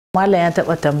Malam ya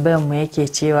taɓa tambayar mu yake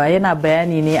cewa yana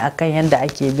bayani ne akan yadda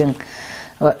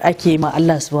ake ma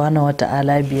Allah subhanahu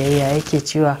wata'ala biyayya, yake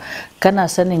cewa kana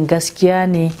sanin gaskiya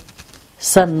ne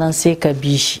sannan sai ka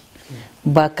bi shi,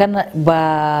 ba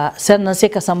sannan sai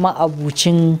ka san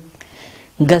ma'abucin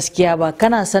gaskiya, ba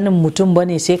kana sanin mutum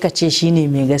bane sai ka ce shine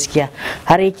mai gaskiya.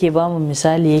 Har yake ba mu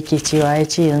misali yake cewa, ya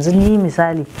ce yanzu ni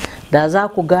misali da za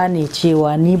ku gane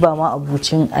cewa ni ba ma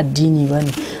abucin addini ba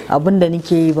ne, abinda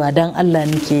nike yi ba don Allah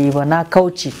nike yi ba, na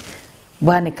kauce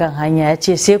ba ni kan hanya, ya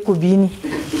ce sai ku bi ni.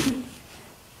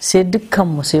 Sai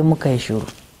dukkanmu sai muka yi shiru.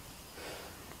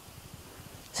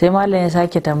 Sai malam ya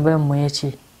sake tambayan mu ya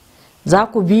ce, za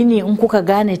ku bi ni in kuka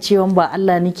gane cewa ba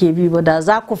Allah nike bi ba, da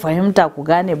za ku fahimta ku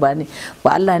gane ba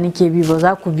Allah nike bi ba,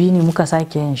 za ku bi ni. Muka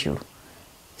sake yin shiru.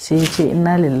 Sai ya ce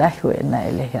inna lillahi wa inna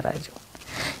ilaihi raji'un.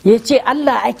 Ya ce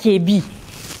Allah ake bi,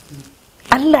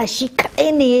 Allah shi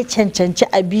kaɗai ne ya cancanci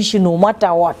a bi shi no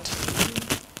matter what.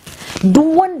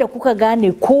 Duk wanda kuka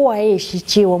gane kowaye shi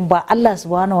cewa ba Allah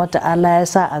subhanahu wata'ala ya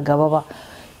sa a gaba ba,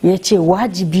 ya ce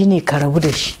wajibi ne ka rabu da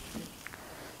shi,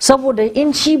 saboda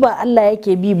in shi ba Allah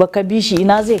yake bi ba ka bi shi,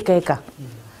 ina zai kai ka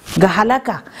ga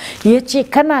halaka. Ya ce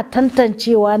kana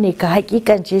tantancewa ne ka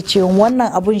hakikance cewa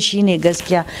wannan abun shine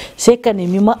gaskiya, sai ka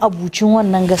nemi ma'abucin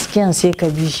wannan gaskiyan sai ka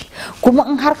bi shi. Kuma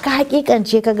in har ka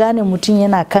hakikance ka gane mutum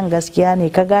yana kan gaskiya ne,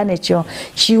 ka gane cewa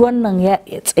shi wannan ya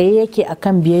tsaye yake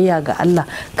akan biyayya ga Allah,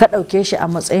 ka ɗauke shi a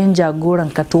matsayin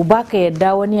jagoranka, to baka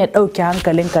yadda wani ya ɗauke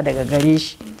hankalinka daga gare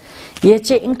shi. Ya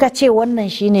ce in ka ce wannan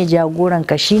shine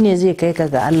jagoranka, shine zai kai ka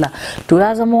ga Allah, to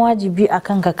ya zama wajibi a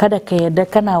kanka kada ka yarda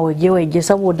kana wage-wage,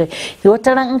 saboda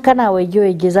wata ran in kana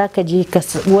wage-wage za ka je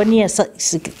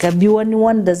ka bi wani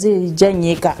wanda zai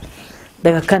janye ka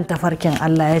daga kan tafarkin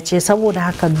Allah. Ya ce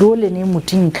saboda haka dole ne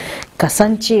mutum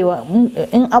kasancewa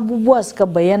in abubuwa suka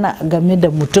bayyana game da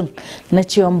mutum na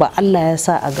cewa ba Allah ya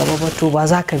sa a gaba ba, to ba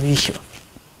za ka bi shi ba.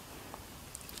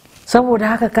 Saboda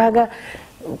haka kaga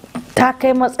ta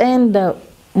kai matsayin da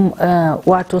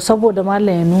wato saboda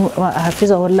malam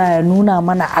hafizahullah ya nuna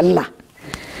mana Allah,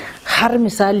 har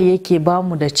misali yake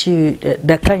bamu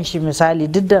da kanshi misali,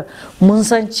 duk da mun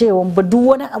san cewa ba duk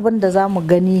wani abin da za mu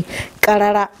gani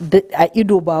karara a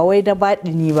ido ba wai da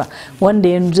baɗini ba, wanda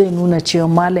zai nuna cewa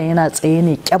malam yana tsaye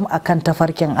ne kyam akan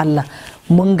tafarkin Allah,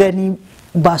 mun gani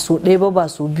ba so ɗaya ba ba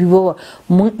so biyu ba,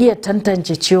 mun iya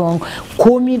tantance cewa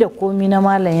komi da komi na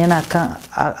malam yana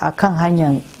kan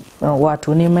hanyar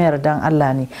wato neman yardan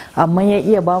Allah ne. Amma ya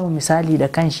iya bamu misali da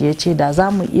kanshi, ya ce da za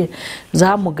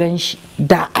mu gan shi,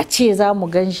 da a ce za mu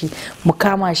gan shi mu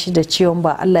kama shi da cewa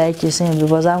ba Allah yake son yanzu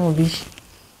ba, za mu bi shi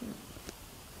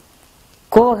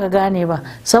ko baka gane ba.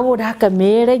 Saboda haka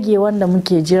me ya rage wanda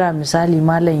muke jira misali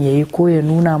malam ya yi ko ya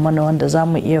nuna mana, wanda za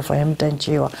mu iya fahimtar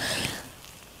cewa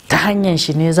ta hanyar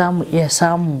shi ne za mu iya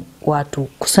samu wato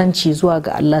kusanci zuwa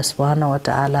ga Allah subhanahu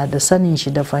wata'ala, da sanin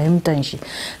shi da fahimtar shi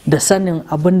da sanin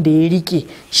abin da ya rike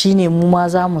shine mu ma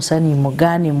za mu sani, mu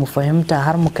gane, mu fahimta,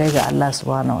 har mu kai ga Allah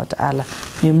subhanahu wata'ala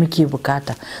me muke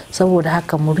bukata. Saboda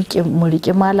haka mu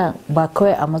rike malam ba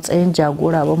kawai a matsayin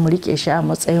jagora ba, mu rike shi a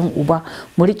matsayin uba,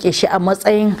 mu rike shi a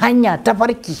matsayin hanya ta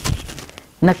farki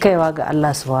na kaiwa ga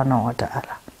Allah subhanahu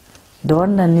wata'ala. Da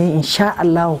wannan ne insha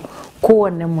Allah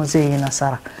kowanne mu zai yi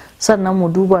nasara. Sannan mu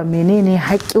duba menene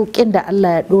haƙƙoƙin da Allah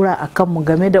ya ɗora a kanmu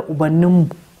game da ubanninmu.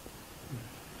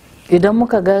 Idan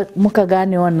muka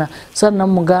gane wannan, sannan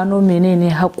mu gano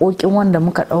menene haƙoƙin wanda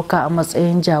muka ɗauka a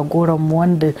matsayin jagoranmu,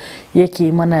 wanda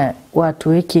yake mana wato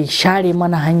yake share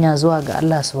mana hanya zuwa ga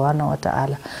Allah subhanahu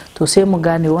wata'ala, to sai mu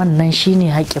gane wannan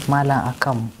shine haƙƙin malam a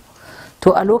kanmu.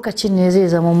 To a lokacin ne zai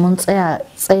zama mun tsaya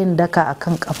tsayin daka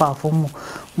akan kafafunmu,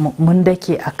 mun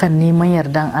dake akan neman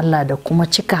yardan Allah da kuma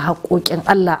cika haƙoƙin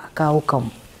Allah a kawo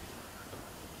kanmu.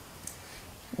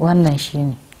 Wannan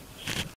shine.